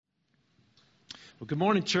Well, good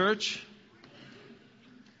morning, church.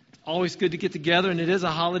 Always good to get together, and it is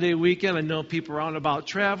a holiday weekend. I know people are out and about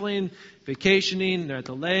traveling, vacationing. They're at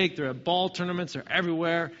the lake. They're at ball tournaments. They're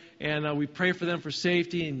everywhere, and we pray for them for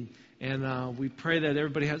safety, and we pray that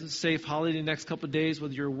everybody has a safe holiday the next couple of days,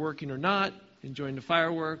 whether you're working or not, enjoying the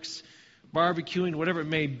fireworks, barbecuing, whatever it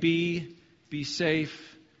may be. Be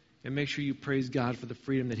safe, and make sure you praise God for the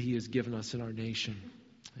freedom that He has given us in our nation.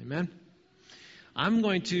 Amen. I'm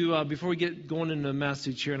going to, before we get going into the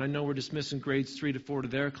message here, and I know we're dismissing grades 3 to 4 to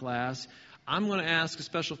their class, I'm going to ask a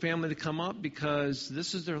special family to come up because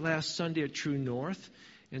this is their last Sunday at True North.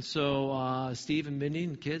 And so, Steve and Mindy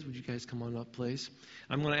and kids, would you guys come on up, please?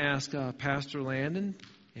 I'm going to ask Pastor Landon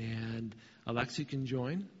and Alexi can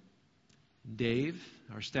join. Dave,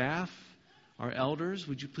 our staff, our elders,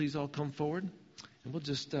 would you please all come forward? And we'll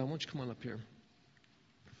just, why don't you come on up here?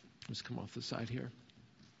 Just come off the side here.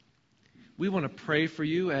 We want to pray for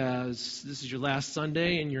you as this is your last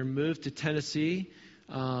Sunday and your move to Tennessee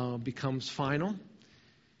becomes final.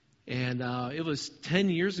 And it was 10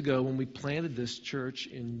 years ago when we planted this church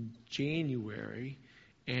in January,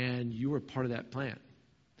 and you were part of that plant.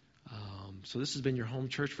 So this has been your home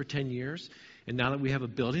church for 10 years. And now that we have a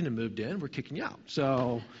building and moved in, we're kicking you out.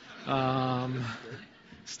 So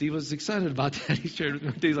Steve was excited about that. He shared with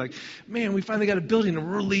me. He's like, man, we finally got a building and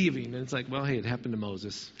we're leaving. And it's like, well, hey, it happened to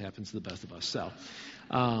Moses. It happens to the best of us. So,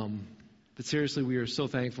 but seriously, we are so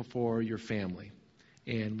thankful for your family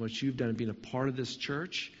and what you've done being a part of this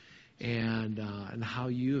church and how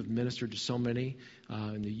you have ministered to so many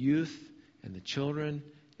in the youth and the children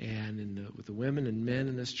and with the women and men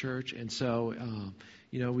in this church. And so,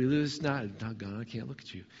 we lose not God, I can't look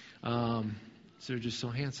at you. So they're just so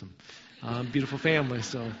handsome. Beautiful family.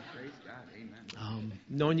 So, praise God. Amen.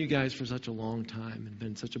 Knowing you guys for such a long time and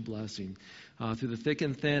been such a blessing through the thick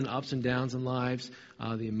and thin, ups and downs in lives,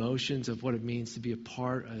 the emotions of what it means to be a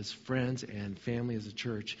part as friends and family as a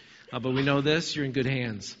church. But we know this: you're in good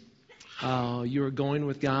hands. You are going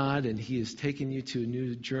with God, and He is taking you to a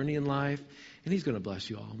new journey in life, and He's going to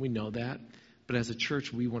bless you all. We know that. But as a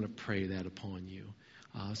church, we want to pray that upon you.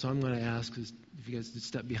 So I'm going to ask if you guys would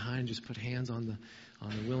step behind, just put hands on the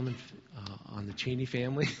Wilman, on the Cheney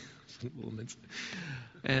family,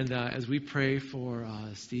 and as we pray for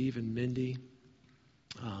Steve and Mindy,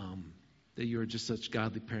 that you are just such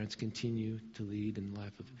godly parents, continue to lead in the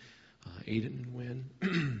life of Aiden and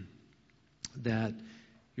Wynn, that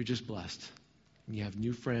you're just blessed, and you have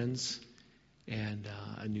new friends and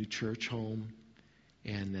a new church home.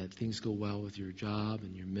 And that things go well with your job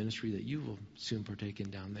and your ministry that you will soon partake in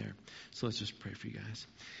down there. So let's just pray for you guys.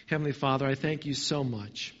 Heavenly Father, I thank you so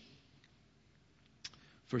much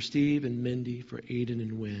for Steve and Mindy, for Aiden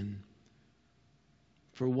and Wynn,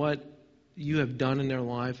 for what you have done in their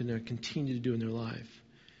life and they continue to do in their life.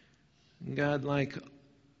 And God, like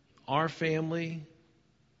our family,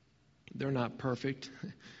 they're not perfect.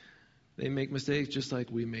 They make mistakes just like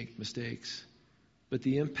we make mistakes. But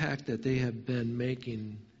the impact that they have been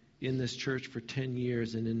making in this church for 10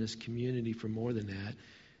 years and in this community for more than that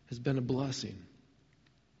has been a blessing.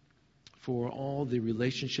 For all the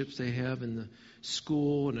relationships they have in the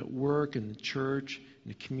school and at work and the church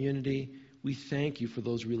and the community, we thank you for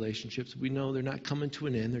those relationships. We know they're not coming to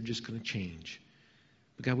an end, they're just going to change.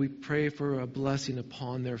 But God, we pray for a blessing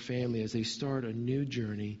upon their family as they start a new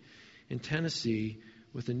journey in Tennessee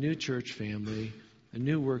with a new church family, a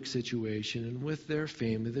new work situation, and with their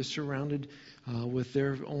family. They're surrounded with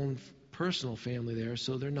their own personal family there,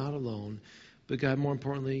 so they're not alone. But God, more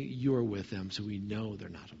importantly, you're with them, so we know they're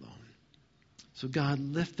not alone. So God,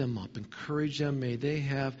 lift them up, encourage them. May they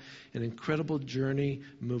have an incredible journey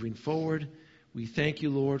moving forward. We thank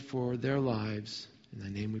you, Lord, for their lives. In thy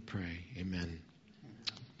name we pray. Amen.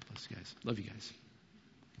 Bless you guys. Love you guys.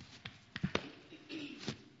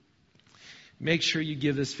 Make sure you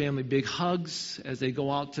give this family big hugs as they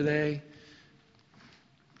go out today.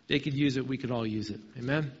 They could use it. We could all use it.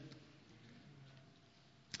 Amen.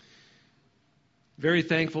 Very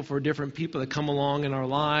thankful for different people that come along in our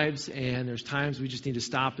lives. And there's times we just need to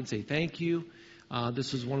stop and say thank you.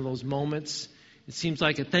 This was one of those moments. It seems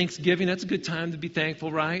like at Thanksgiving, that's a good time to be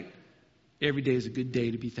thankful, right? Every day is a good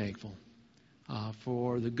day to be thankful.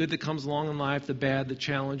 For the good that comes along in life, the bad, the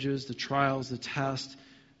challenges, the trials, the tests,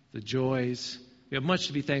 the joys. We have much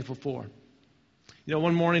to be thankful for.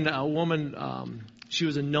 One morning, a woman, she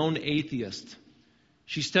was a known atheist.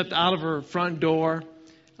 She stepped out of her front door,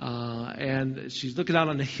 and she's looking out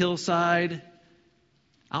on the hillside,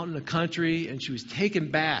 out in the country, and she was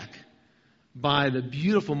taken back by the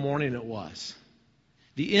beautiful morning it was.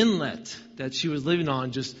 The inlet that she was living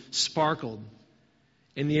on just sparkled,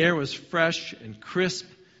 and the air was fresh and crisp.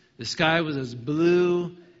 The sky was as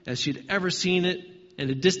blue as she'd ever seen it,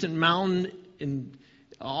 and a distant mountain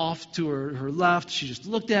off to her left. She just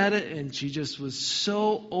looked at it, and she just was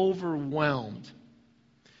so overwhelmed.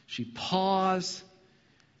 She paused,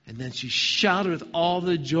 and then she shouted with all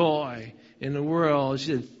the joy in the world.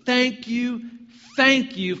 She said, thank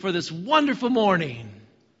you for this wonderful morning.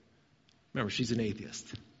 Remember, she's an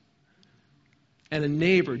atheist. And a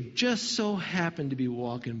neighbor just so happened to be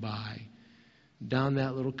walking by down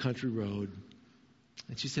that little country road.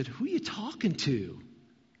 And she said, who are you talking to?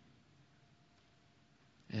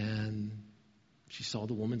 And she saw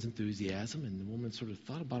the woman's enthusiasm, and the woman sort of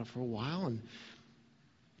thought about it for a while, and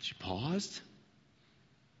she paused.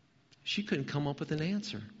 She couldn't come up with an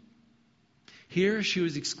answer. Here she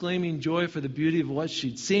was exclaiming joy for the beauty of what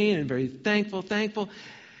she'd seen and very thankful. Thank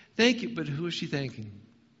you. But who was she thanking?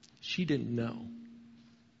 She didn't know.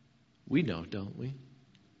 We know, don't we?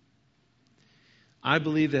 I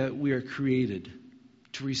believe that we are created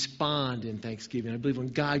to respond in thanksgiving. I believe when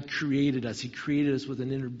God created us, He created us with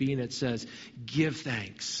an inner being that says, give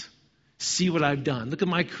thanks. See what I've done. Look at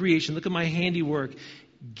my creation. Look at my handiwork.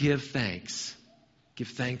 Give thanks. Give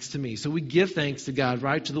thanks to me. So we give thanks to God,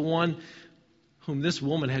 right? To the one whom this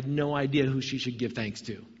woman had no idea who she should give thanks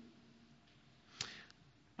to.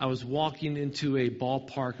 I was walking into a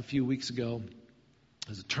ballpark a few weeks ago.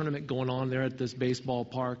 There's a tournament going on there at this baseball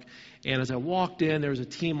park. And as I walked in, there was a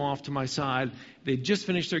team off to my side. They'd just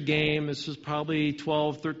finished their game. This was probably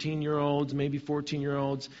 12, 13-year-olds, maybe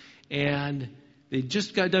 14-year-olds. And they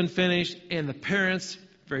just got done finished. And the parents,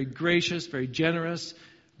 very gracious, very generous,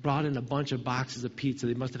 brought in a bunch of boxes of pizza.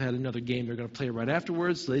 They must have had another game they're going to play right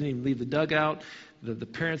afterwards, so they didn't even leave the dugout. The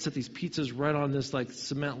parents set these pizzas right on this like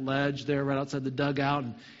cement ledge there right outside the dugout.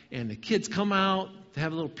 And the kids come out to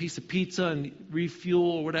have a little piece of pizza and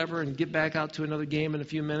refuel or whatever and get back out to another game in a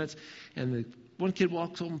few minutes. And the one kid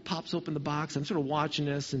walks over and pops open the box. I'm sort of watching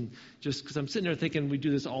this, and just because I'm sitting there thinking we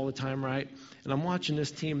do this all the time, right? And I'm watching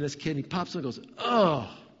this team, this kid, and he pops up and goes, oh,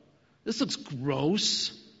 this looks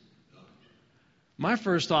gross. My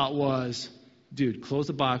first thought was, dude, close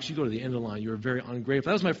the box. You go to the end of the line. You're very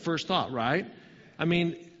ungrateful. That was my first thought, right? I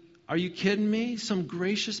mean, are you kidding me? Some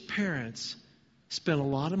gracious parents spent a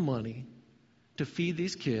lot of money to feed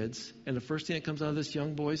these kids, and the first thing that comes out of this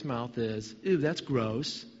young boy's mouth is, ew, that's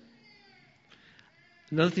gross.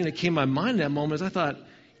 Another thing that came to my mind in that moment is I thought,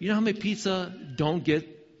 you know how many pizza don't get,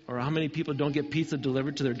 or how many people don't get pizza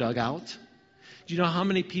delivered to their dugout? Do you know how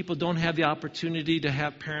many people don't have the opportunity to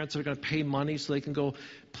have parents that are going to pay money so they can go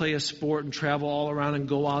play a sport and travel all around and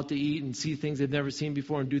go out to eat and see things they've never seen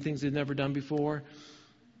before and do things they've never done before?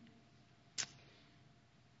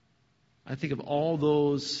 I think of all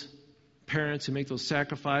those parents who make those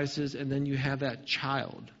sacrifices, and then you have that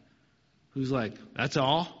child who's like, that's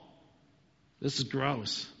all? This is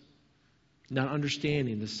gross. Not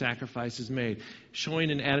understanding the sacrifices made.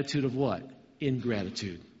 Showing an attitude of what?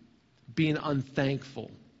 Ingratitude. Being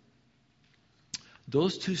unthankful.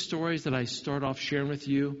 Those two stories that I start off sharing with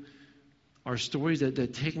you are stories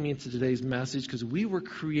that take me into today's message, because we were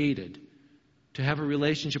created to have a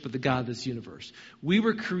relationship with the God of this universe. We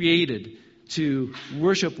were created to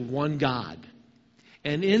worship one God.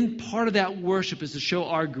 And in part of that worship is to show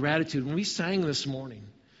our gratitude. When we sang this morning,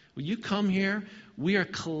 when you come here, we are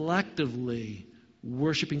collectively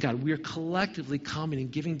worshiping God. We are collectively coming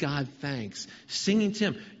and giving God thanks, singing to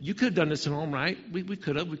Him. You could have done this at home, right? We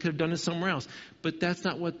could have. We could have done this somewhere else. But that's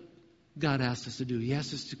not what God asked us to do. He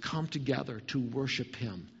asked us to come together to worship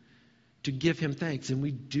Him, to give Him thanks. And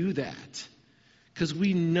we do that because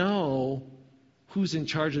we know who's in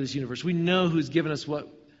charge of this universe. We know who's given us what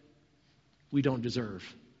we don't deserve.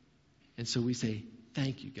 And so we say,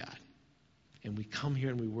 thank you, God. And we come here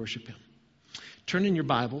and we worship Him. Turn in your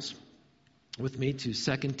Bibles with me to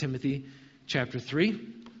 2 Timothy chapter 3.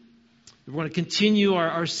 We want to continue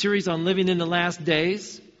our series on living in the last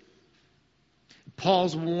days.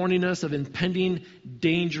 Paul's warning us of impending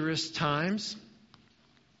dangerous times.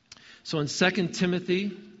 So in 2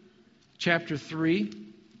 Timothy chapter 3,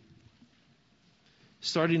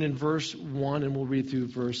 starting in verse 1, and we'll read through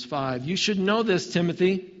verse 5. You should know this,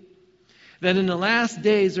 Timothy, that in the last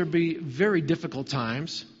days there will be very difficult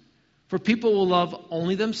times, for people will love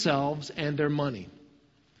only themselves and their money.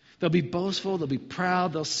 They'll be boastful, they'll be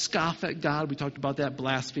proud, they'll scoff at God. We talked about that,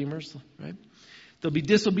 blasphemers, right? They'll be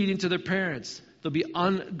disobedient to their parents. They'll be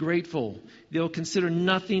ungrateful. They'll consider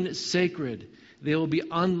nothing sacred. They will be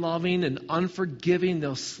unloving and unforgiving.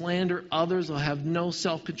 They'll slander others. They'll have no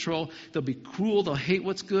self-control. They'll be cruel. They'll hate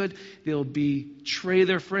what's good. They'll betray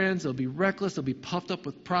their friends. They'll be reckless. They'll be puffed up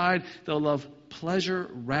with pride. They'll love pleasure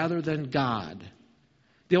rather than God.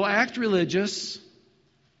 They'll act religious,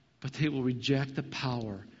 but they will reject the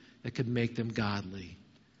power that could make them godly.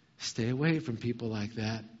 Stay away from people like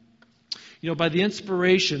that. By the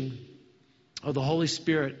inspiration of the Holy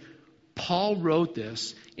Spirit, Paul wrote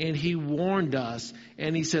this, and he warned us,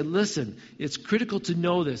 and he said, listen, it's critical to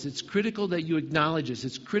know this. It's critical that you acknowledge this.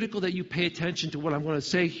 It's critical that you pay attention to what I'm going to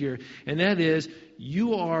say here, and that is,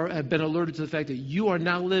 have been alerted to the fact that you are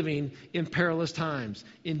now living in perilous times,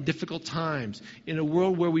 in difficult times, in a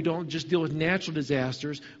world where we don't just deal with natural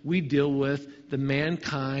disasters, we deal with the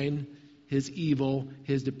mankind, his evil,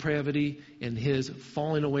 his depravity, and his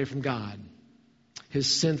falling away from God,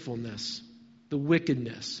 his sinfulness, the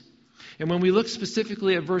wickedness. And when we look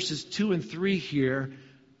specifically at verses 2 and 3 here,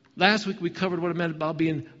 last week we covered what it meant about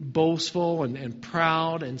being boastful and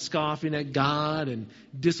proud and scoffing at God and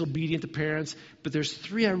disobedient to parents. But there's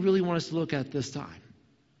 3 I really want us to look at this time.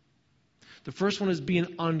 The first one is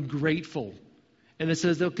being ungrateful. And it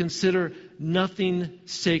says they'll consider nothing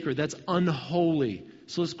sacred. That's unholy.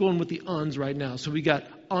 So let's go in with the uns right now. So we got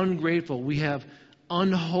ungrateful. We have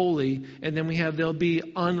unholy, and then we have they'll be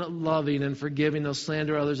unloving and forgiving. They'll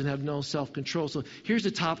slander others and have no self-control. So here's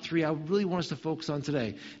the top 3 I really want us to focus on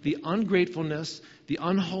today. The ungratefulness, the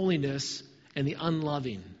unholiness, and the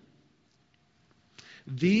unloving.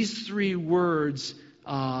 These 3 words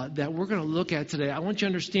that we're going to look at today, I want you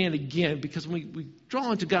to understand again, because when we draw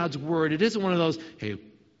into God's Word, it isn't one of those, hey,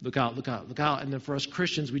 look out, look out, look out. And then for us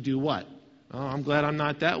Christians, we do what? Oh, I'm glad I'm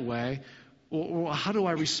not that way. Or how do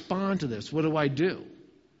I respond to this? What do I do?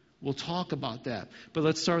 We'll talk about that. But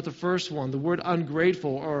let's start with the first one. The word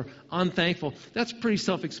ungrateful or unthankful. That's pretty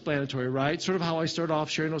self-explanatory, right? Sort of how I start off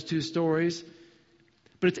sharing those 2 stories.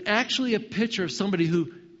 But it's actually a picture of somebody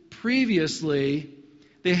who previously,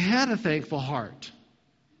 they had a thankful heart.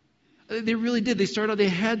 They really did. They started out, they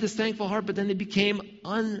had this thankful heart, but then they became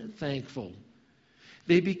unthankful.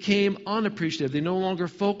 They became unappreciative. They no longer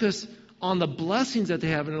focus on the blessings that they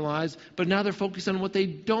have in their lives, but now they're focused on what they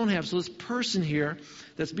don't have. So this person here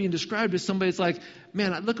that's being described as somebody that's like,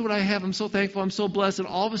 man, look at what I have. I'm so thankful. I'm so blessed. And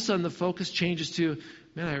all of a sudden the focus changes to,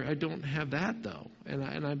 man, I don't have that though. And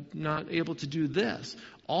I'm not able to do this.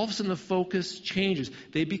 All of a sudden the focus changes.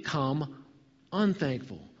 They become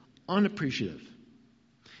unthankful, unappreciative.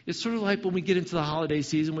 It's sort of like when we get into the holiday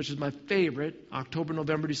season, which is my favorite, October,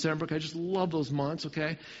 November, December. I just love those months,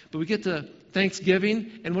 okay? But we get to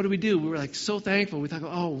Thanksgiving, and what do? We're like so thankful. We thought,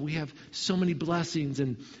 oh, we have so many blessings,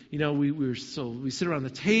 and we sit around the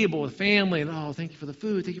table with family, and oh, thank you for the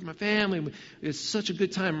food, thank you for my family. It's such a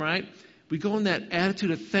good time, right? We go in that attitude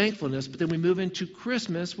of thankfulness, but then we move into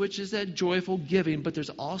Christmas, which is that joyful giving, but there's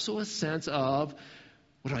also a sense of,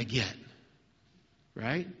 what do I get?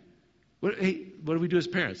 Right? What do we do as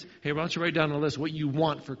parents? Hey, why don't you write down on a list what you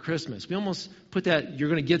want for Christmas? We almost put that, you're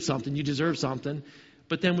going to get something, you deserve something.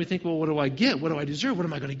 But then we think, well, what do I get? What do I deserve? What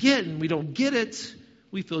am I going to get? And we don't get it.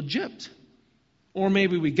 We feel gypped. Or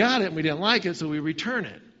maybe we got it and we didn't like it, so we return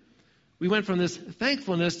it. We went from this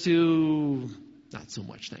thankfulness to not so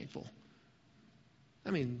much thankful.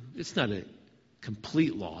 I mean, it's not a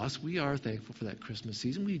complete loss. We are thankful for that Christmas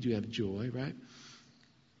season. We do have joy, right?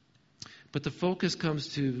 But the focus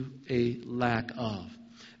comes to a lack of.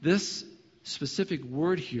 This specific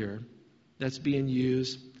word here that's being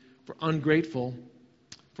used for ungrateful,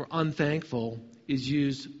 for unthankful, is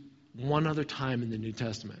used one other time in the New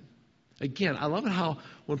Testament. Again, I love it how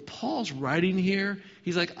when Paul's writing here,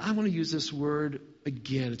 he's like, I want to use this word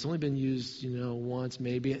again. It's only been used, once,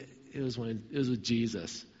 maybe. It was with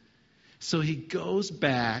Jesus. So he goes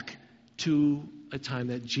back to a time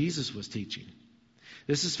that Jesus was teaching.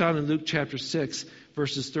 This is found in Luke chapter 6,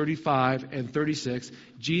 verses 35 and 36.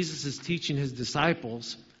 Jesus is teaching his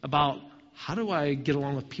disciples about how do I get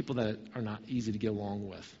along with people that are not easy to get along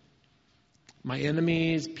with. My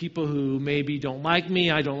enemies, people who maybe don't like me,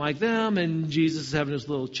 I don't like them, and Jesus is having this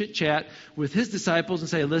little chit-chat with his disciples and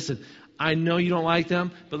say, listen, I know you don't like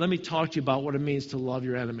them, but let me talk to you about what it means to love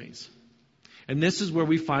your enemies. And this is where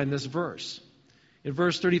we find this verse. In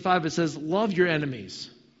verse 35, it says, love your enemies.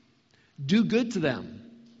 Do good to them.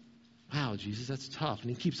 Wow, Jesus, that's tough.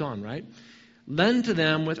 And he keeps on, right? Lend to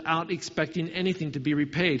them without expecting anything to be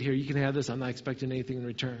repaid. Here, you can have this. I'm not expecting anything in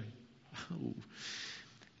return. Oh.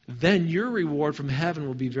 Then your reward from heaven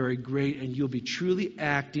will be very great, and you'll be truly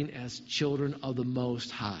acting as children of the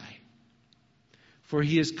Most High. For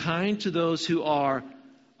he is kind to those who are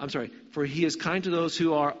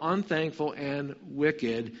unthankful and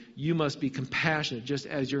wicked. You must be compassionate, just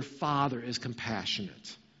as your Father is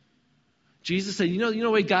compassionate. Jesus said, you know the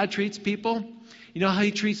way God treats people? You know how he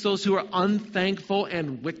treats those who are unthankful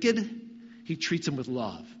and wicked? He treats them with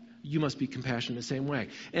love. You must be compassionate the same way.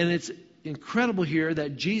 And it's incredible here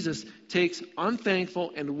that Jesus takes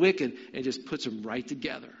unthankful and wicked and just puts them right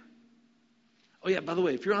together. Oh yeah, by the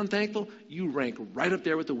way, if you're unthankful, you rank right up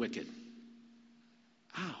there with the wicked.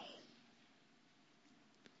 Ow.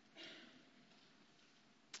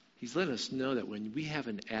 He's letting us know that when we have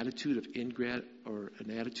an attitude of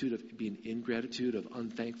being ingratitude, of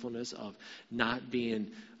unthankfulness, of not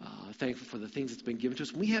being thankful for the things that's been given to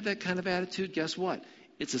us, when we have that kind of attitude, guess what?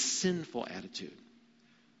 It's a sinful attitude.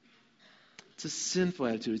 It's a sinful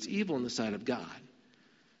attitude. It's evil in the sight of God.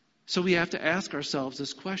 So we have to ask ourselves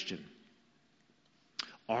this question.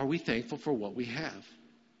 Are we thankful for what we have?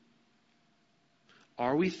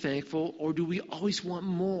 Are we thankful, or do we always want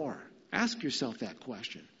more? Ask yourself that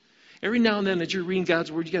question. Every now and then that you're reading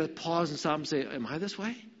God's Word, you got to pause and stop and say, am I this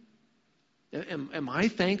way? Am I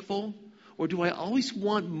thankful? Or do I always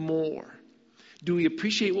want more? Do we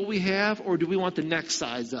appreciate what we have, or do we want the next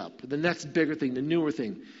size up, the next bigger thing, the newer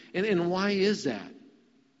thing? And why is that?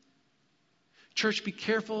 Church, be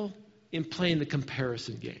careful in playing the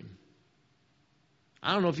comparison game.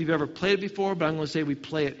 I don't know if you've ever played it before, but I'm going to say we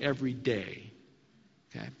play it every day.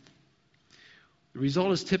 Okay? The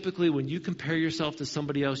result is typically when you compare yourself to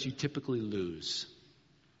somebody else, you typically lose.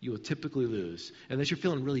 You will typically lose. Unless you're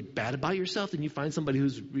feeling really bad about yourself, then you find somebody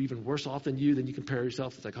who's even worse off than you, then you compare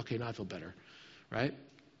yourself. It's like, okay, now I feel better. Right?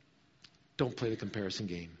 Don't play the comparison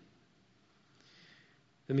game.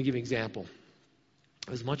 Let me give you an example.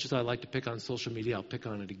 As much as I like to pick on social media, I'll pick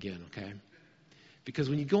on it again, okay? Because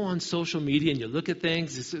when you go on social media and you look at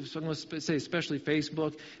things, I'm going to say especially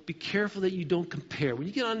Facebook, be careful that you don't compare. When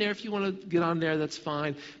you get on there, if you want to get on there, that's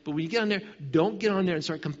fine. But when you get on there, don't get on there and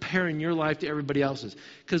start comparing your life to everybody else's.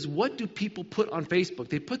 Because what do people put on Facebook?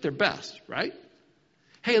 They put their best, right?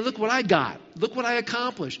 Hey, look what I got. Look what I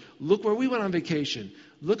accomplished. Look where we went on vacation.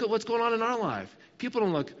 Look at what's going on in our life. People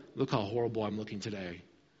don't look how horrible I'm looking today,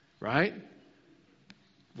 right?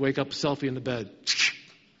 Wake up, selfie in the bed.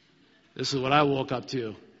 This is what I woke up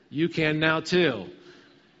to. You can now too.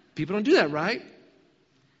 People don't do that, right?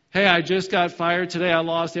 Hey, I just got fired today. I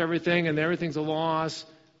lost everything and everything's a loss.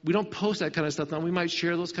 We don't post that kind of stuff. Now, we might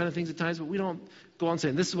share those kind of things at times, but we don't go on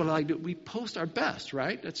saying, this is what I like to do. We post our best,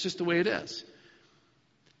 right? That's just the way it is.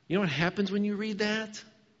 You know what happens when you read that?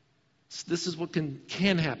 This is what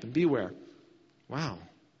can happen. Beware. Wow,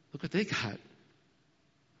 look what they got. I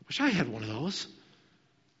wish I had one of those.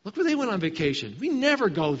 Look where they went on vacation. We never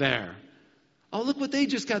go there. Oh, look what they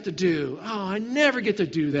just got to do. Oh, I never get to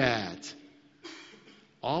do that.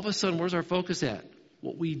 All of a sudden, where's our focus at?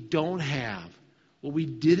 What we don't have, what we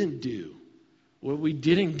didn't do, what we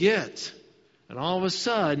didn't get. And all of a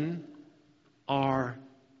sudden, our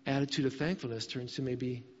attitude of thankfulness turns to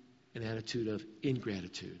maybe an attitude of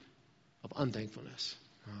ingratitude, of unthankfulness.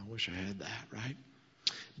 Oh, I wish I had that, right?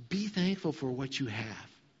 Be thankful for what you have.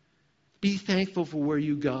 Be thankful for where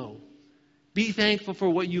you go. Be thankful for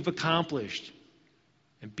what you've accomplished.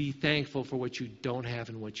 And be thankful for what you don't have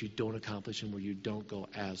and what you don't accomplish and where you don't go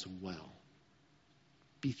as well.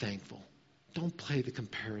 Be thankful. Don't play the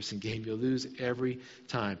comparison game. You'll lose every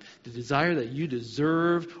time. The desire that you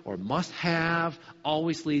deserve or must have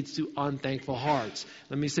always leads to unthankful hearts.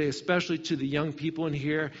 Let me say, especially to the young people in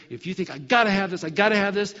here, if you think, I got to have this, I'm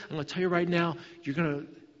going to tell you right now, you're going to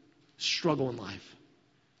struggle in life.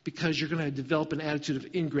 Because you're going to develop an attitude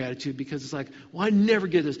of ingratitude because it's like, well, I never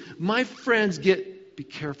get this. My friends get, be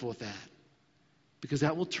careful with that. Because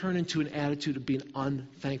that will turn into an attitude of being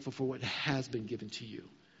unthankful for what has been given to you.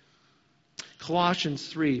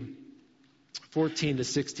 Colossians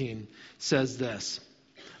 3:14-16 says this.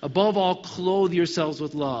 Above all, clothe yourselves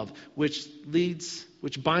with love, which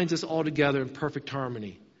binds us all together in perfect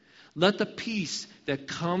harmony. Let the peace that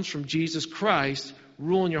comes from Jesus Christ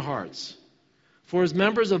rule in your hearts. For as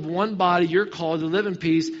members of one body, you're called to live in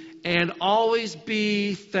peace and always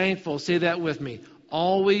be thankful. Say that with me.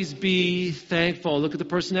 Always be thankful. Look at the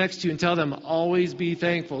person next to you and tell them, always be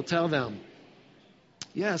thankful. Tell them.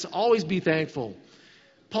 Yes, always be thankful.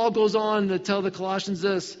 Paul goes on to tell the Colossians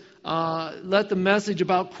this. Let the message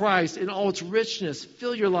about Christ in all its richness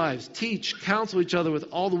fill your lives. Teach, counsel each other with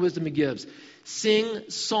all the wisdom he gives. Sing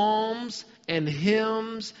psalms and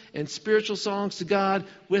hymns and spiritual songs to God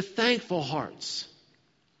with thankful hearts.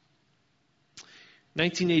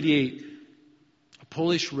 1988, a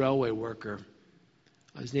Polish railway worker,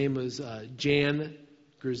 his name was Jan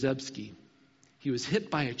Grzycki. He was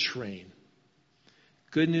hit by a train.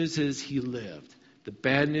 Good news is he lived. The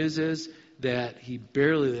bad news is that he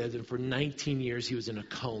barely lived, and for 19 years he was in a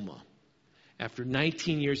coma. After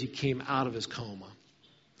 19 years, he came out of his coma.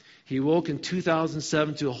 He woke in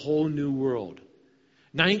 2007 to a whole new world.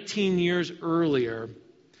 19 years earlier,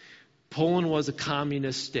 Poland was a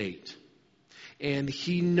communist state. And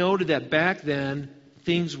he noted that back then,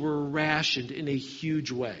 things were rationed in a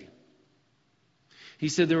huge way. He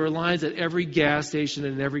said there were lines at every gas station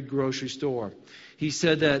and every grocery store. He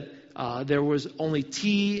said that there was only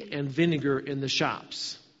tea and vinegar in the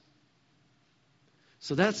shops.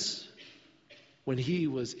 So that's when he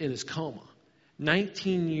was in his coma.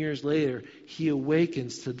 19 years later, he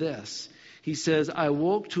awakens to this. He says, I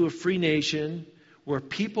woke to a free nation where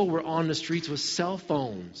people were on the streets with cell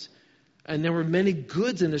phones, and there were many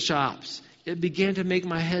goods in the shops. It began to make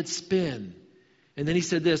my head spin. And then he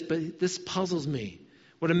said this, but this puzzles me.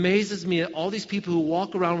 What amazes me, all these people who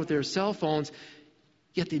walk around with their cell phones,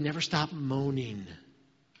 yet they never stop moaning,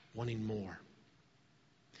 wanting more.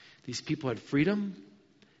 These people had freedom,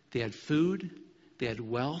 they had food, they had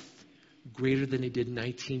wealth greater than they did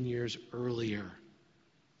 19 years earlier,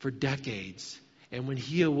 for decades. And when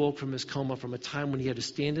he awoke from his coma, from a time when he had to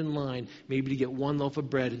stand in line maybe to get one loaf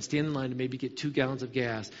of bread and stand in line to maybe get 2 gallons of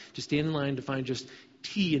gas, to stand in line to find just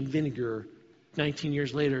tea and vinegar, 19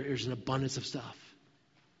 years later, there's an abundance of stuff.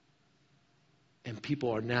 And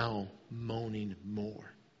people are now moaning more.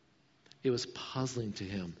 It was puzzling to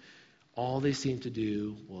him. All they seemed to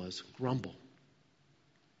do was grumble.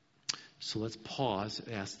 So let's pause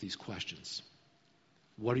and ask these questions.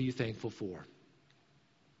 What are you thankful for?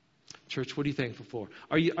 Church, what are you thankful for?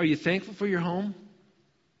 Are you thankful for your home?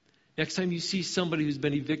 Next time you see somebody who's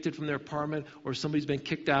been evicted from their apartment, or somebody's been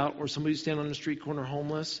kicked out, or somebody who's standing on the street corner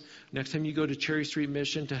homeless, next time you go to Cherry Street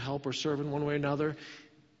Mission to help or serve in one way or another,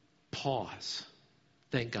 pause.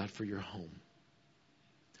 Thank God for your home.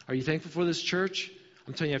 Are you thankful for this church?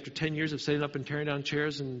 I'm telling you, after 10 years of setting up and tearing down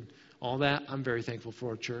chairs and all that, I'm very thankful for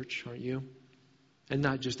our church, aren't you? And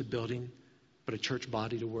not just a building, but a church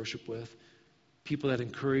body to worship with. People that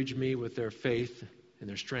encourage me with their faith and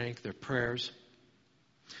their strength, their prayers.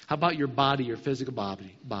 How about your body, your physical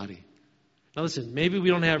body? Now listen, maybe we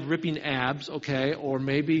don't have ripping abs, okay? Or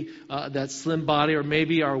maybe that slim body, or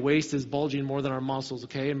maybe our waist is bulging more than our muscles,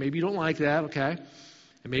 okay? And maybe you don't like that, okay?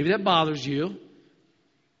 And maybe that bothers you.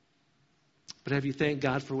 But have you thanked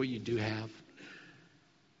God for what you do have?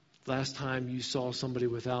 Last time you saw somebody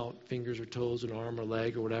without fingers or toes, an arm or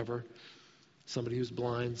leg or whatever, somebody who's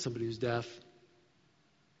blind, somebody who's deaf.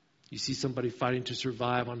 You see somebody fighting to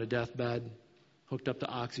survive on a deathbed, hooked up to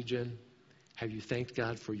oxygen. Have you thanked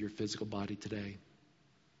God for your physical body today?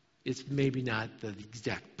 It's maybe not the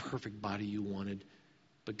exact perfect body you wanted,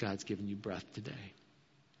 but God's given you breath today.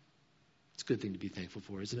 It's a good thing to be thankful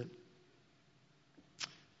for, isn't it?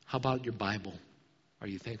 How about your Bible? Are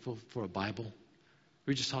you thankful for a Bible?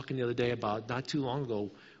 We were just talking the other day about, not too long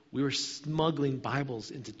ago, we were smuggling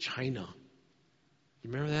Bibles into China. You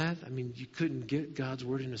remember that? I mean, you couldn't get God's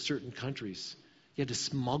word into certain countries. You had to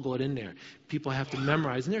smuggle it in there. People have to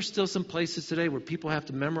memorize. And there's still some places today where people have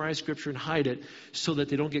to memorize Scripture and hide it so that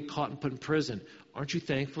they don't get caught and put in prison. Aren't you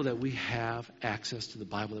thankful that we have access to the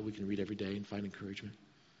Bible that we can read every day and find encouragement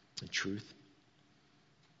and truth?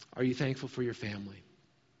 Are you thankful for your family?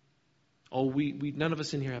 Oh, we none of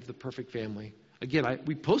us in here have the perfect family. Again,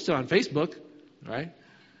 we post it on Facebook, right?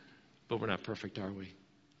 But we're not perfect, are we?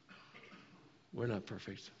 We're not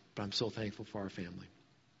perfect, but I'm so thankful for our family.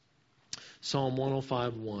 Psalm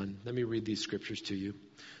 105:1. Let me read these scriptures to you.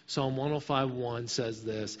 Psalm 105:1 says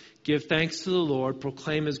this: Give thanks to the Lord,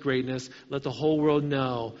 proclaim His greatness, let the whole world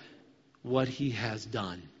know what He has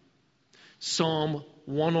done. Psalm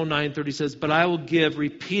 109:30 says, But I will give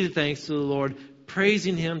repeated thanks to the Lord,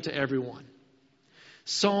 praising Him to everyone.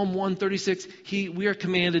 Psalm 136, we are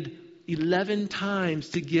commanded 11 times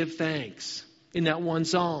to give thanks in that one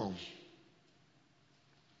psalm.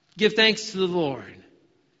 Give thanks to the Lord.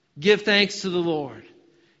 Give thanks to the Lord.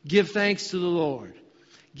 Give thanks to the Lord.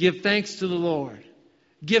 Give thanks to the Lord.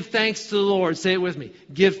 Give thanks to the Lord. Say it with me.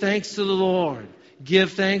 Give thanks to the Lord.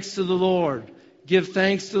 Give thanks to the Lord. Give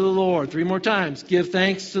thanks to the Lord. 3 more times. Give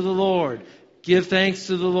thanks to the Lord. Give thanks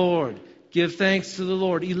to the Lord. Give thanks to the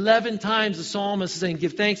Lord. 11 times the psalmist is saying,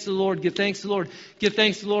 give thanks to the Lord, give thanks to the Lord, give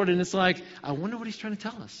thanks to the Lord. And it's like, I wonder what he's trying to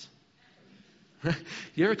tell us.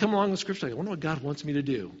 You ever come along with Scripture? I wonder what God wants me to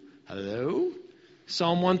do. Hello?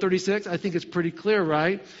 Psalm 136, I think it's pretty clear,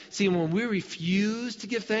 right? See, when we refuse to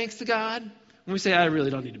give thanks to God, when we say, I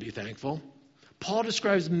really don't need to be thankful, Paul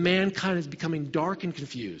describes mankind as becoming dark and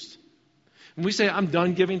confused. When we say, I'm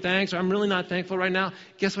done giving thanks, or I'm really not thankful right now,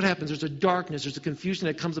 guess what happens? There's a darkness, there's a confusion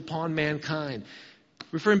that comes upon mankind.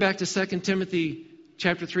 Referring back to 2 Timothy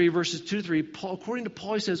chapter 3, verses 2 to 3, according to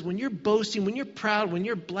Paul, he says, when you're boasting, when you're proud, when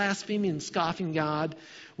you're blaspheming and scoffing God,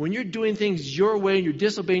 when you're doing things your way and you're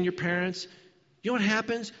disobeying your parents, you know what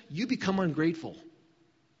happens? You become ungrateful.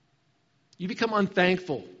 You become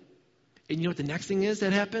unthankful. And you know what the next thing is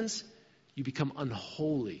that happens? You become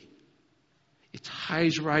unholy. It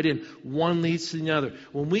ties right in. One leads to the other.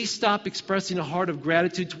 When we stop expressing a heart of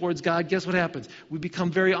gratitude towards God, guess what happens? We become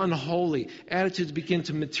very unholy. Attitudes begin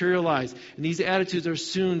to materialize. And these attitudes are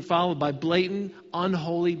soon followed by blatant,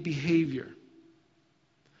 unholy behavior.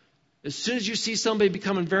 As soon as you see somebody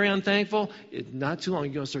becoming very unthankful, not too long,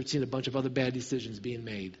 you're going to start seeing a bunch of other bad decisions being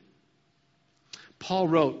made. Paul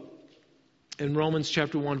wrote in Romans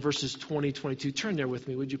chapter 1, verses 20, 22. Turn there with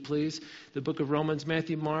me, would you please? The book of Romans,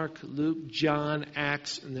 Matthew, Mark, Luke, John,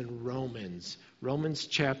 Acts, and then Romans. Romans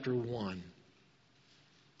chapter 1.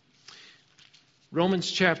 Romans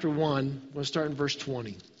chapter 1, I'm going to start in verse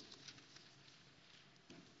 20.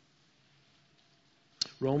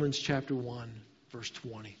 Romans chapter 1, verse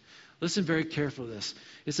 20. Listen very carefully to this.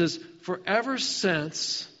 It says, "For ever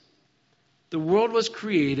since the world was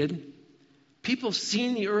created, people have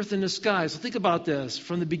seen the earth and the sky." So think about this.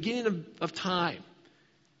 From the beginning of time,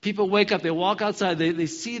 people wake up, they walk outside, they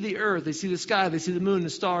see the earth, they see the sky, they see the moon, the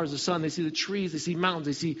stars, the sun, they see the trees, they see mountains,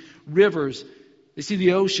 they see rivers, they see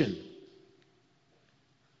the ocean.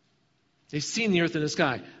 They've seen the earth and the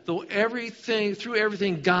sky. Through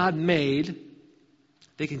everything God made,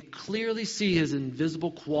 they can clearly see His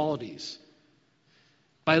invisible qualities.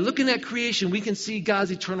 By looking at creation, we can see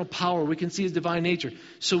God's eternal power. We can see His divine nature.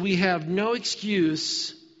 So we have no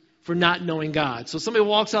excuse for not knowing God. So somebody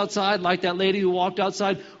walks outside, like that lady who walked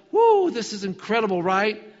outside. Woo, this is incredible,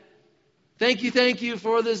 right? Thank you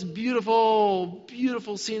for this beautiful,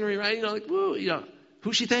 beautiful scenery, right? Woo,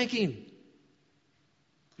 who's she thanking?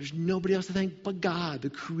 There's nobody else to thank but God,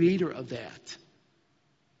 the creator of that.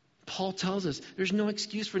 Paul tells us there's no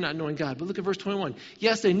excuse for not knowing God. But look at verse 21.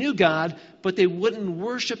 Yes, they knew God, but they wouldn't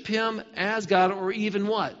worship Him as God or even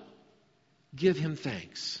what? Give Him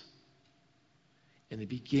thanks. And they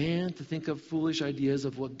began to think of foolish ideas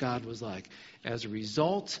of what God was like. As a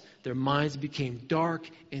result, their minds became dark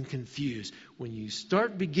and confused. When you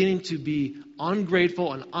start beginning to be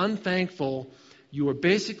ungrateful and unthankful, you are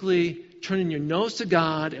basically turning your nose to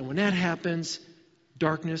God. And when that happens,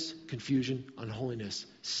 darkness, confusion, unholiness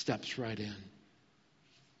steps right in.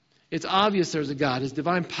 It's obvious there's a God. His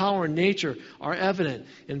divine power and nature are evident.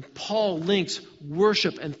 And Paul links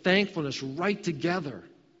worship and thankfulness right together.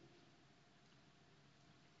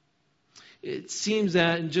 It seems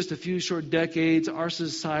that in just a few short decades, our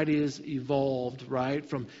society has evolved, right?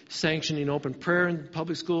 From sanctioning open prayer in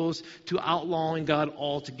public schools to outlawing God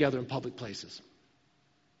altogether in public places.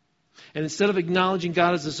 And instead of acknowledging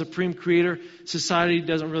God as the supreme creator, society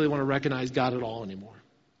doesn't really want to recognize God at all anymore.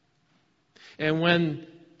 And when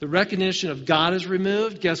the recognition of God is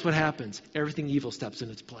removed, guess what happens? Everything evil steps in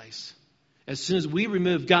its place. As soon as we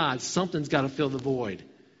remove God, something's got to fill the void.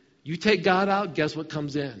 You take God out, guess what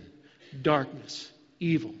comes in? Darkness,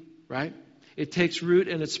 evil, right? It takes root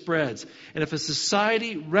and it spreads. And if a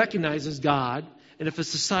society recognizes God, and if a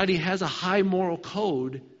society has a high moral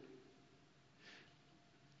code,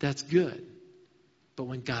 that's good. But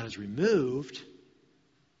when God is removed,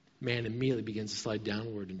 man immediately begins to slide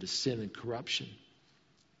downward into sin and corruption.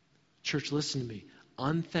 Church, listen to me.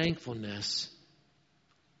 Unthankfulness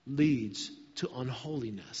leads to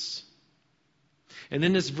unholiness. And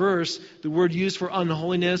in this verse, the word used for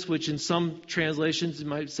unholiness, which in some translations you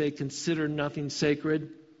might say consider nothing sacred,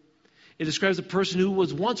 it describes a person who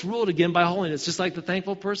was once ruled again by holiness. Just like the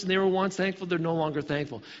thankful person, they were once thankful, they're no longer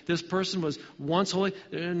thankful. This person was once holy,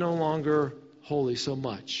 they're no longer holy so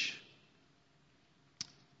much.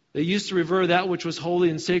 They used to revere that which was holy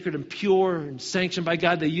and sacred and pure and sanctioned by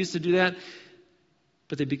God. They used to do that,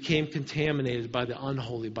 but they became contaminated by the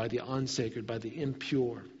unholy, by the unsacred, by the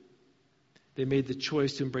impure. They made the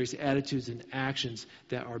choice to embrace attitudes and actions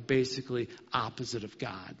that are basically opposite of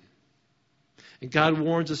God. And God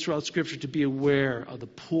warns us throughout Scripture to be aware of the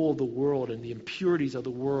pull of the world and the impurities of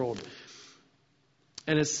the world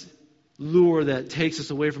and its lure that takes us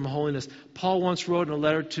away from holiness. Paul once wrote in a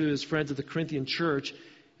letter to his friends at the Corinthian church,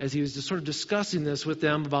 as he was just sort of discussing this with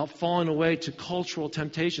them about falling away to cultural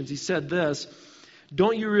temptations. He said this,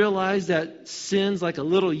 "Don't you realize that sin's like a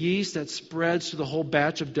little yeast that spreads to the whole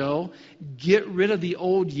batch of dough? Get rid of the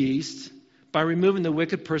old yeast by removing the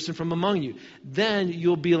wicked person from among you. Then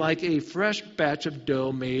you'll be like a fresh batch of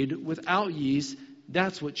dough made without yeast.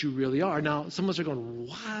 That's what you really are." Now, some of us are going,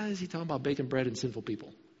 why is he talking about baking bread and sinful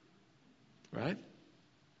people? Right?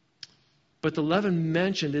 But the leaven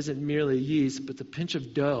mentioned isn't merely yeast, but the pinch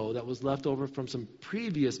of dough that was left over from some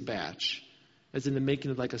previous batch, as in the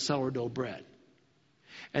making of like a sourdough bread.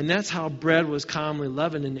 And that's how bread was commonly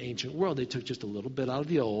leavened in the ancient world. They took just a little bit out of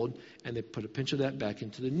the old, and they put a pinch of that back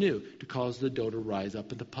into the new to cause the dough to rise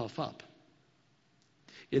up and to puff up.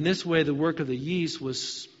 In this way, the work of the yeast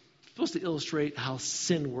was supposed to illustrate how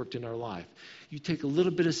sin worked in our life. You take a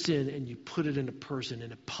little bit of sin and you put it in a person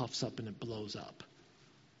and it puffs up and it blows up.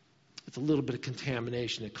 It's a little bit of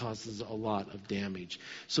contamination that causes a lot of damage.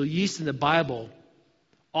 So yeast in the Bible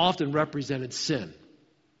often represented sin.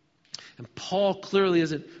 And Paul clearly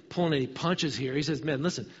isn't pulling any punches here. He says, man,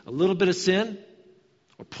 listen, a little bit of sin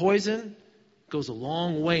or poison goes a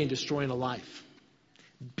long way in destroying a life.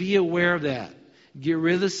 Be aware of that. Get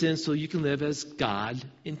rid of the sin so you can live as God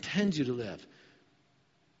intends you to live.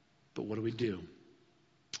 But what do?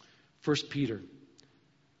 1 Peter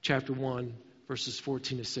chapter 1, verses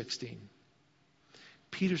 14 to 16.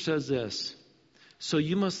 Peter says this, so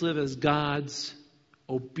you must live as God's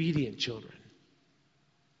obedient children.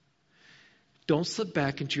 Don't slip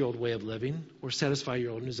back into your old way of living or satisfy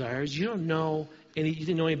your own desires. You didn't know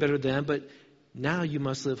any better then, but now you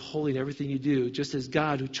must live holy in everything you do, just as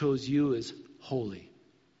God who chose you is holy.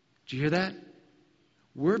 Do you hear that?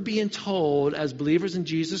 We're being told as believers in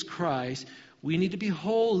Jesus Christ, we need to be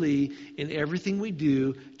holy in everything we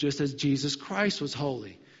do, just as Jesus Christ was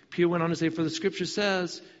holy. Peter went on to say, for the scripture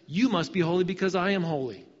says, you must be holy because I am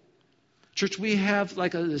holy. Church, we have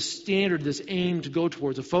like this standard, this aim to go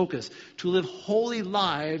towards, a focus, to live holy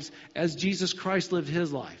lives as Jesus Christ lived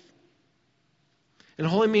his life. And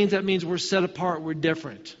holy means we're set apart, we're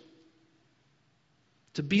different.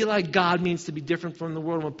 To be like God means to be different from the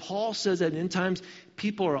world. When Paul says that in times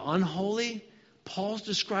people are unholy, Paul's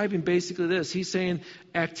describing basically this. He's saying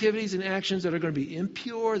activities and actions that are going to be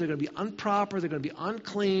impure, they're going to be improper, they're going to be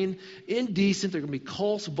unclean, indecent, they're going to be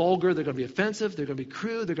coarse, vulgar, they're going to be offensive, they're going to be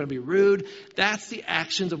crude, they're going to be rude. That's the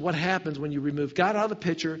actions of what happens when you remove God out of the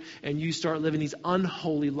picture and you start living these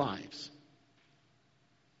unholy lives.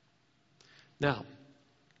 Now,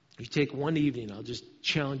 you take one evening, I'll just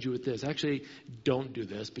challenge you with this. Actually, don't do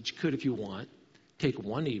this, but you could if you want. Take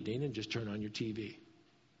one evening and just turn on your TV.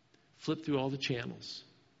 Flip through all the channels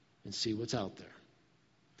and see what's out there.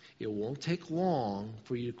 It won't take long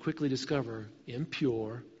for you to quickly discover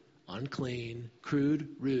impure, unclean, crude,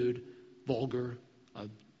 rude, vulgar,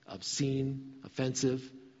 obscene, offensive,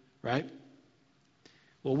 right?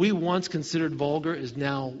 What we once considered vulgar is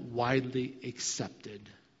now widely accepted.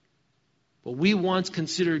 What we once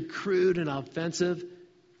considered crude and offensive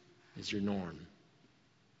is your norm.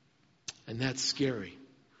 And that's scary.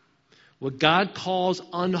 What God calls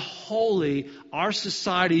unholy, our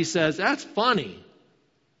society says, that's funny.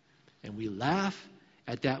 And we laugh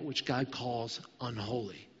at that which God calls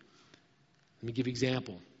unholy. Let me give you an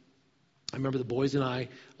example. I remember the boys and I,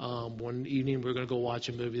 one evening, we were going to go watch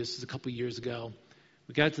a movie. This was a couple years ago.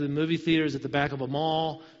 We got to the movie theaters at the back of a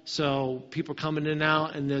mall, so people are coming in and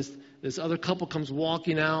out, and this other couple comes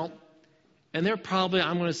walking out, and they're probably,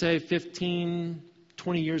 I'm going to say, 15,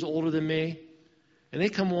 20 years older than me. And they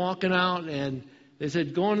come walking out, and they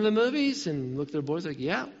said, going to the movies? And looked at their boys like,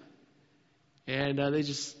 yeah. And they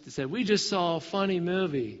said, we just saw a funny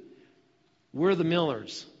movie. We're the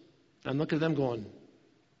Millers. I'm looking at them going,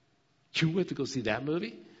 you went to go see that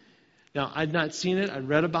movie? Now, I'd not seen it. I'd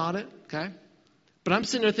read about it, okay? But I'm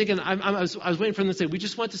sitting there thinking, I was waiting for them to say, we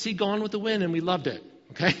just went to see Gone with the Wind, and we loved it.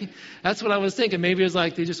 Okay? That's what I was thinking. Maybe it was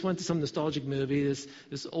like they just went to some nostalgic movie,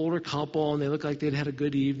 this older couple, and they looked like they'd had a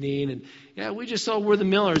good evening. And, yeah, we just saw We're the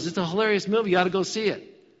Millers. It's a hilarious movie. You ought to go see it.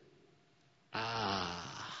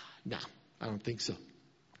 No, I don't think so.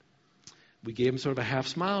 We gave him sort of a half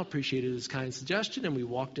smile, appreciated his kind suggestion, and we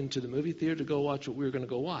walked into the movie theater to go watch what we were going to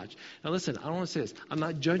go watch. Now, listen, I don't want to say this. I'm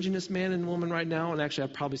not judging this man and woman right now, and actually,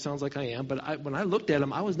 that probably sounds like I am. But when I looked at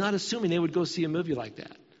them, I was not assuming they would go see a movie like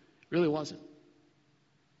that. Really wasn't.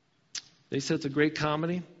 They said it's a great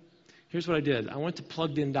comedy. Here's what I did. I went to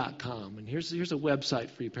pluggedin.com, and here's a website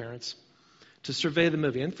for you parents to survey the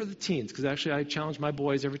movie, and for the teens, because actually I challenge my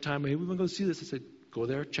boys every time, hey, we want to go see this. I said, go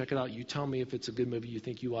there, check it out. You tell me if it's a good movie you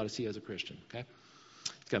think you ought to see as a Christian, okay?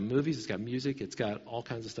 It's got movies, it's got music, it's got all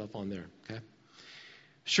kinds of stuff on there, okay?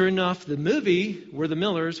 Sure enough, the movie, We're the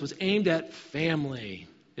Millers, was aimed at family.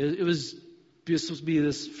 It was supposed to be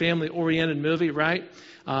this family-oriented movie, right?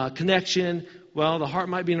 Connection. Well, the heart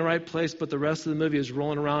might be in the right place, but the rest of the movie is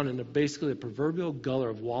rolling around in basically a proverbial gutter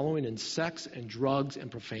of wallowing in sex and drugs and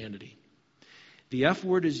profanity. The F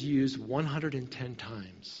word is used 110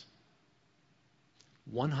 times.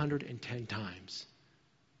 110 times.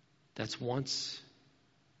 That's once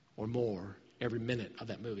or more every minute of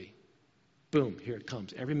that movie. Boom, here it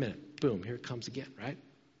comes. Every minute, boom, here it comes again, right?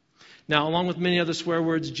 Now, along with many other swear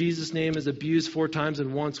words, Jesus' name is abused 4 times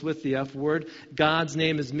and once with the F word. God's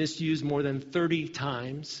name is misused more than 30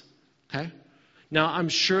 times. Okay? Now, I'm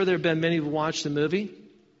sure there have been many who watched the movie.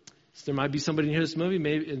 So there might be somebody in here this movie,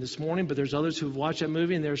 maybe in this morning, but there's others who've watched that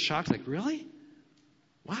movie and they're shocked, like, really?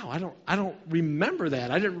 Wow, I don't remember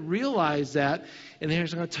that. I didn't realize that. And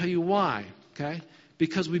here's I'm going to tell you why, okay?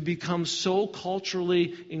 Because we become so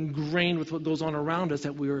culturally ingrained with what goes on around us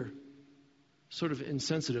that we're sort of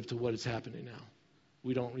insensitive to what is happening now.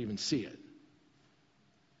 We don't even see it.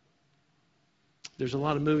 There's a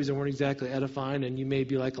lot of movies that weren't exactly edifying, and you may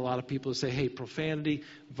be like a lot of people who say, hey, profanity,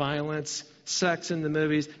 violence, sex in the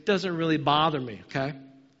movies doesn't really bother me, okay?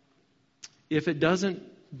 If it doesn't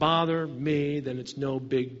bother me, then it's no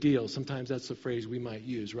big deal. Sometimes that's the phrase we might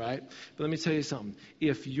use, right? But let me tell you something.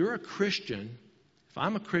 If you're a Christian, if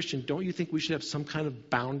I'm a Christian, don't you think we should have some kind of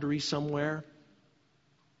boundary somewhere?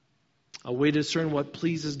 A way to discern what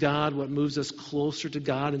pleases God, what moves us closer to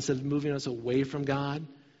God instead of moving us away from God?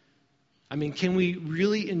 I mean, can we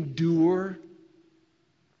really endure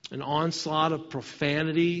an onslaught of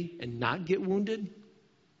profanity and not get wounded?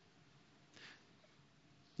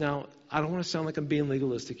 Now, I don't want to sound like I'm being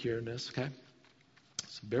legalistic here in this, okay?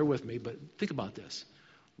 So bear with me, but think about this.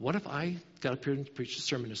 What if I got up here and preached a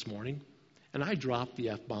sermon this morning and I dropped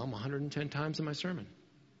the F-bomb 110 times in my sermon?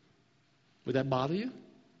 Would that bother you?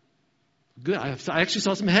 Good. I actually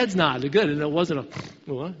saw some heads nod. Good. And it wasn't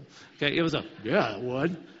a, what? Okay, it was a, yeah, it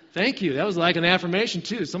would. Thank you. That was like an affirmation,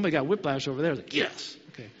 too. Somebody got whiplash over there. I was like, yes.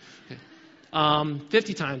 Okay.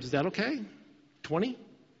 50 times, is that okay? 20?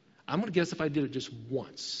 I'm going to guess if I did it just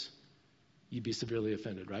once, you'd be severely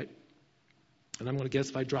offended, right? And I'm going to guess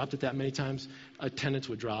if I dropped it that many times, attendance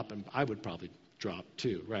would drop, and I would probably drop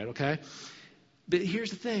too, right? Okay? But here's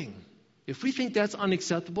the thing. If we think that's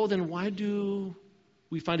unacceptable, then why do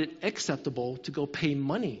we find it acceptable to go pay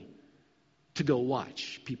money to go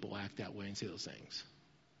watch people act that way and say those things?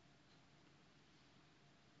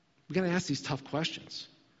 We've got to ask these tough questions.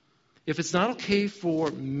 If it's not okay for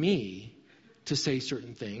me to say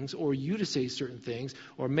certain things, or you to say certain things,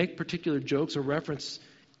 or make particular jokes or reference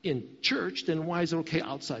in church, then why is it okay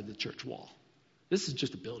outside the church wall? This is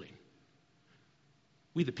just a building.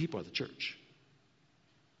 We, the people, are the church.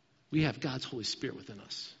 We have God's Holy Spirit within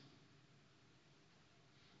us.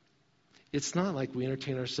 It's not like we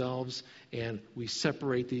entertain ourselves and we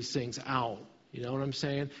separate these things out. You know what I'm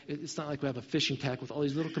saying? It's not like we have a fishing tack with all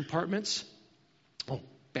these little compartments. Oh,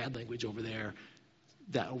 bad language over there.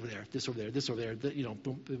 That over there. This over there. This over there. You know,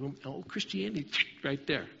 boom, boom, boom. Oh, Christianity right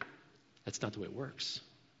there. That's not the way it works.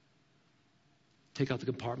 Take out the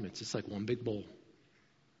compartments. It's like one big bowl.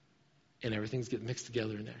 And everything's getting mixed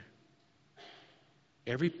together in there.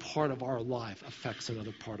 Every part of our life affects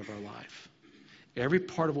another part of our life. Every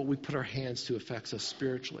part of what we put our hands to affects us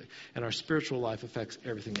spiritually. And our spiritual life affects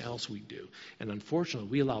everything else we do. And unfortunately,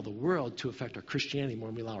 we allow the world to affect our Christianity more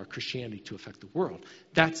than we allow our Christianity to affect the world.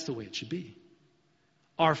 That's the way it should be.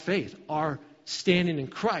 Our faith, our standing in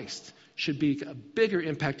Christ should be a bigger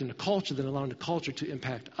impact in the culture than allowing the culture to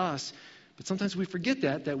impact us. But sometimes we forget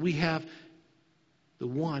that we have the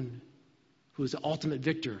one who is the ultimate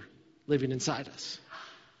victor living inside us.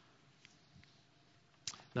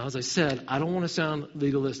 Now, as I said, I don't want to sound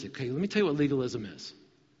legalistic. Okay, let me tell you what legalism is.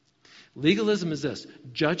 Legalism is this: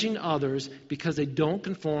 judging others because they don't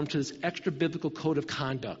conform to this extra biblical code of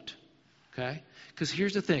conduct. Okay? Because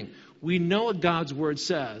here's the thing. We know what God's word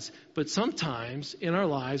says, but sometimes in our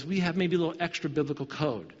lives we have maybe a little extra biblical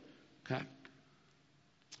code. Okay?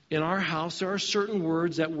 In our house, there are certain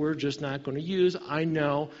words that we're just not going to use. I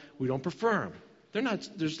know we don't prefer them.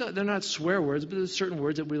 They're not swear words, but there's certain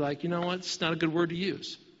words that we like, you know what, it's not a good word to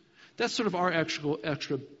use. That's sort of our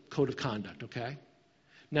extra code of conduct, okay?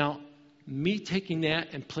 Now, me taking that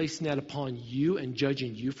and placing that upon you and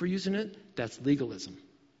judging you for using it, that's legalism.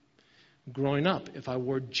 Growing up, if I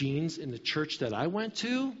wore jeans in the church that I went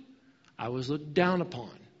to, I was looked down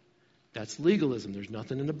upon. That's legalism. There's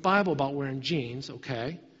nothing in the Bible about wearing jeans,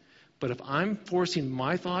 okay? But if I'm forcing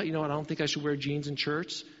my thought, you know what, I don't think I should wear jeans in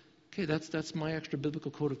church, okay, that's my extra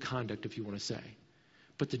biblical code of conduct, if you want to say.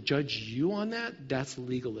 But to judge you on that, that's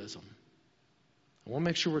legalism. I want to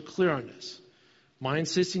make sure we're clear on this. My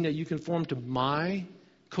insisting that you conform to my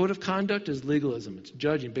code of conduct is legalism. It's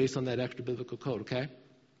judging based on that extra biblical code, okay?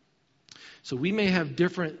 So we may have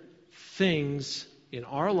different things in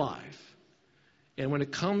our life. And when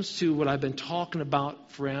it comes to what I've been talking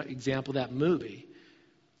about, for example, that movie,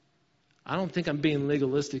 I don't think I'm being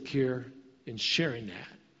legalistic here in sharing that.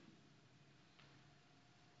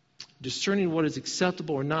 Discerning what is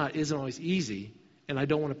acceptable or not isn't always easy, and I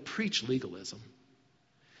don't want to preach legalism.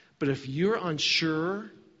 But if you're unsure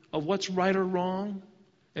of what's right or wrong,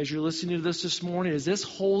 as you're listening to this morning, is this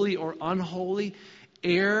holy or unholy?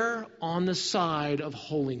 Err on the side of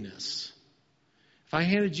holiness. If I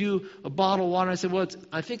handed you a bottle of water and I said, well,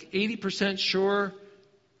 I think 80% sure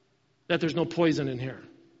that there's no poison in here.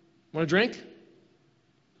 Want a drink?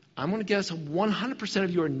 I'm going to guess 100%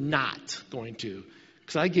 of you are not going to,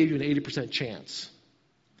 because I gave you an 80% chance.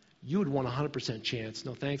 You would want a 100% chance.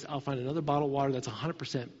 No thanks, I'll find another bottle of water that's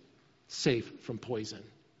 100% safe from poison.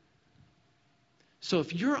 So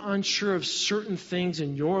if you're unsure of certain things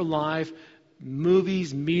in your life,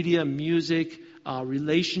 movies, media, music,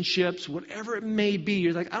 relationships, whatever it may be,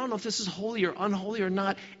 you're like, I don't know if this is holy or unholy or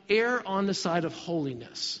not, err on the side of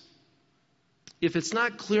holiness. If it's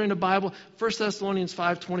not clear in the Bible, 1 Thessalonians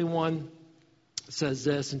 5:21 says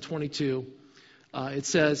this, and 22. It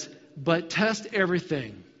says, but test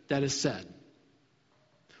everything that is said.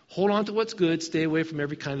 Hold on to what's good, stay away from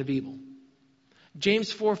every kind of evil.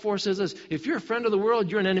 James 4:4 says this, if you're a friend of the world,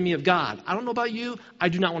 you're an enemy of God. I don't know about you, I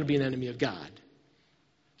do not want to be an enemy of God.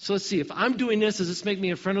 So let's see, if I'm doing this, does this make me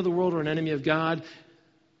a friend of the world or an enemy of God?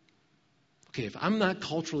 Okay, if I'm not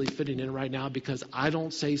culturally fitting in right now because I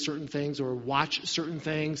don't say certain things or watch certain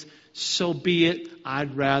things, so be it.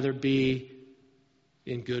 I'd rather be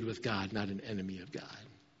in good with God, not an enemy of God.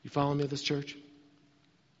 You follow me with this, church?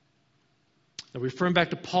 Now, referring back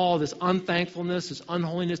to Paul, this unthankfulness, this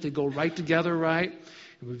unholiness, they go right together, right?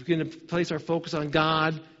 And we begin to place our focus on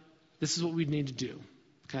God. This is what we need to do,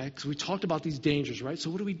 okay? Because we talked about these dangers, right? So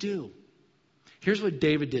what do we do? Here's what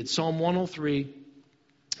David did. Psalm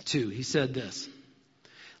 103:2. He said this,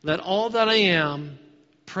 let all that I am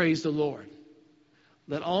praise the Lord.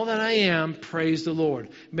 Let all that I am praise the Lord.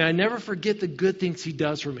 May I never forget the good things he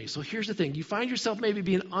does for me. So here's the thing. You find yourself maybe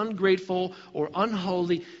being ungrateful or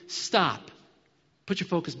unholy. Stop. Put your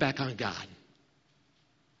focus back on God.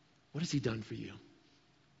 What has he done for you?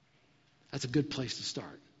 That's a good place to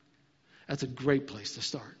start. That's a great place to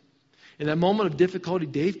start. In that moment of difficulty,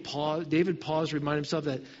 David paused to remind himself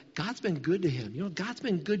that God's been good to him. You know, God's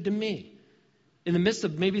been good to me. In the midst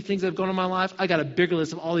of maybe things that have gone on in my life, I got a bigger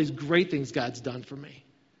list of all these great things God's done for me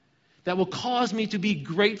that will cause me to be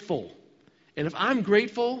grateful. And if I'm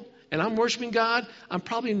grateful and I'm worshiping God, I'm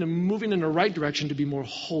probably moving in the right direction to be more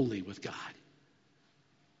holy with God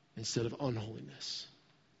instead of unholiness.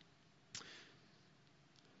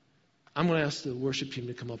 I'm going to ask the worship team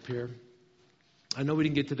to come up here. I know we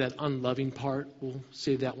didn't get to that unloving part. We'll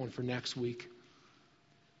save that one for next week.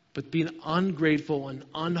 But being ungrateful and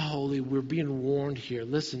unholy, we're being warned here.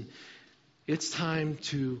 Listen, it's time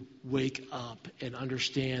to wake up and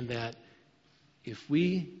understand that if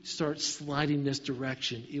we start sliding this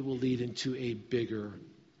direction, it will lead into a bigger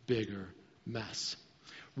mess.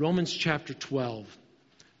 Romans chapter 12,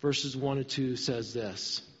 verses 1 and 2 says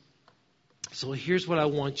this. So here's what I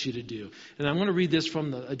want you to do. And I'm going to read this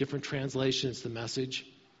from a different translation. It's the Message.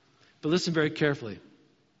 But listen very carefully.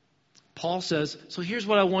 Paul says, so here's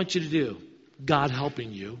what I want you to do. God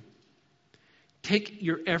helping you. Take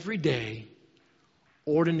your everyday,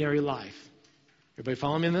 ordinary life. Everybody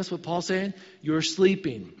follow me on this, what Paul's saying? You're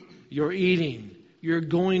sleeping. You're eating. You're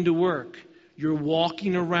going to work. You're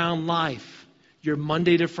walking around life. Your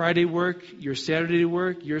Monday to Friday work. Your Saturday to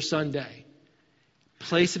work. Your Sunday.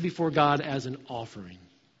 Place it before God as an offering.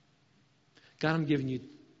 God, I'm giving you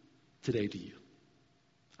today to you.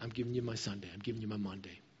 I'm giving you my Sunday. I'm giving you my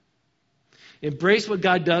Monday. Embrace what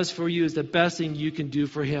God does for you is the best thing you can do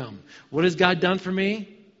for him. What has God done for me?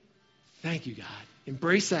 Thank you, God.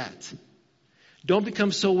 Embrace that. Don't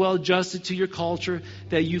become so well adjusted to your culture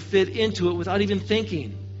that you fit into it without even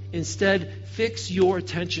thinking. Instead, fix your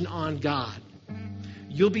attention on God.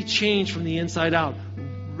 You'll be changed from the inside out.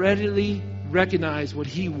 Readily recognize what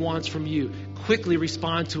he wants from you. Quickly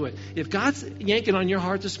respond to it. If God's yanking on your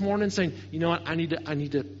heart this morning saying, you know what, I need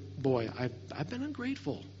to, boy, I've been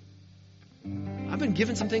ungrateful. I've been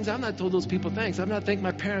given some things. I've not told those people thanks. I've not thanked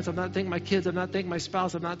my parents. I've not thanked my kids. I've not thanked my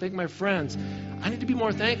spouse. I've not thanked my friends. I need to be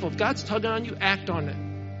more thankful. If God's tugging on you, act on it.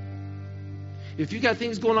 If you got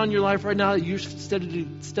things going on in your life right now that you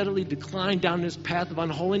steadily decline down this path of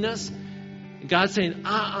unholiness, and God's saying,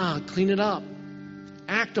 clean it up.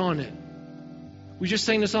 Act on it. We just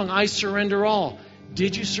sang the song, I surrender all.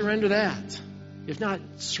 Did you surrender that? If not,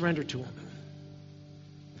 surrender to him.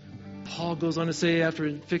 Paul goes on to say,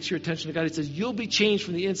 after fix your attention to God, he says, you'll be changed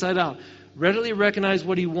from the inside out. Readily recognize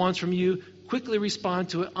what he wants from you. Quickly respond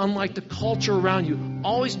to it. Unlike the culture around you,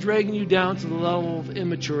 always dragging you down to the level of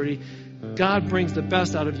immaturity, God brings the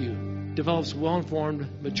best out of you. Develops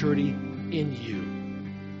well-informed maturity in you.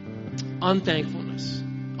 Unthankfulness,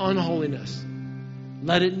 unholiness.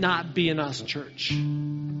 Let it not be in us, church.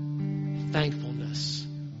 Thankfulness,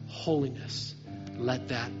 holiness. Let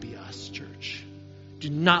that be us, church. Do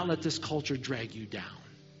not let this culture drag you down.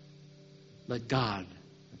 Let God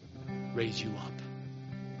raise you up.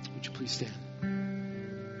 Would you please stand?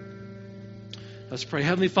 Let's pray.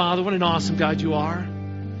 Heavenly Father, what an awesome God you are.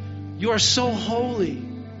 You are so holy.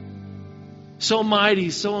 so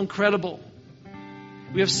mighty, so incredible.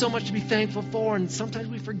 We have so much to be thankful for, and sometimes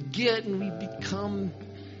we forget and we become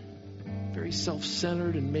very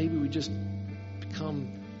self-centered, and maybe we just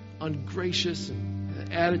become ungracious and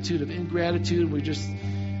an attitude of ingratitude.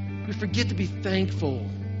 We forget to be thankful.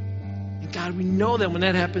 And God, we know that when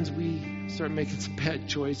that happens, we start making some bad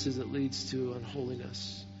choices that leads to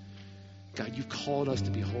unholiness. God, you've called us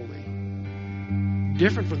to be holy.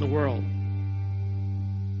 Different from the world.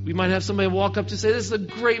 We might have somebody walk up to say, this is a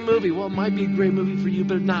great movie. Well, it might be a great movie for you,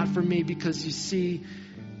 but not for me, because you see,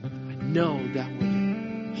 I know that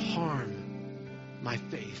would harm my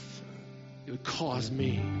faith. It would cause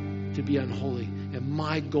me to be unholy. And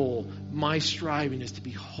my goal, my striving is to be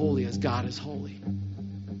holy as God is holy.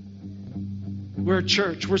 We're a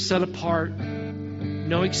church. We're set apart.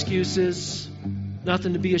 No excuses.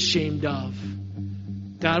 Nothing to be ashamed of.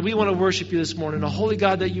 God, we want to worship you this morning, a holy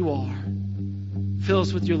God that you are. Fill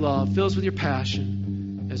us with your love. Fill us with your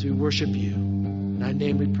passion as we worship you. In thy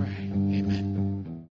name we pray. Amen.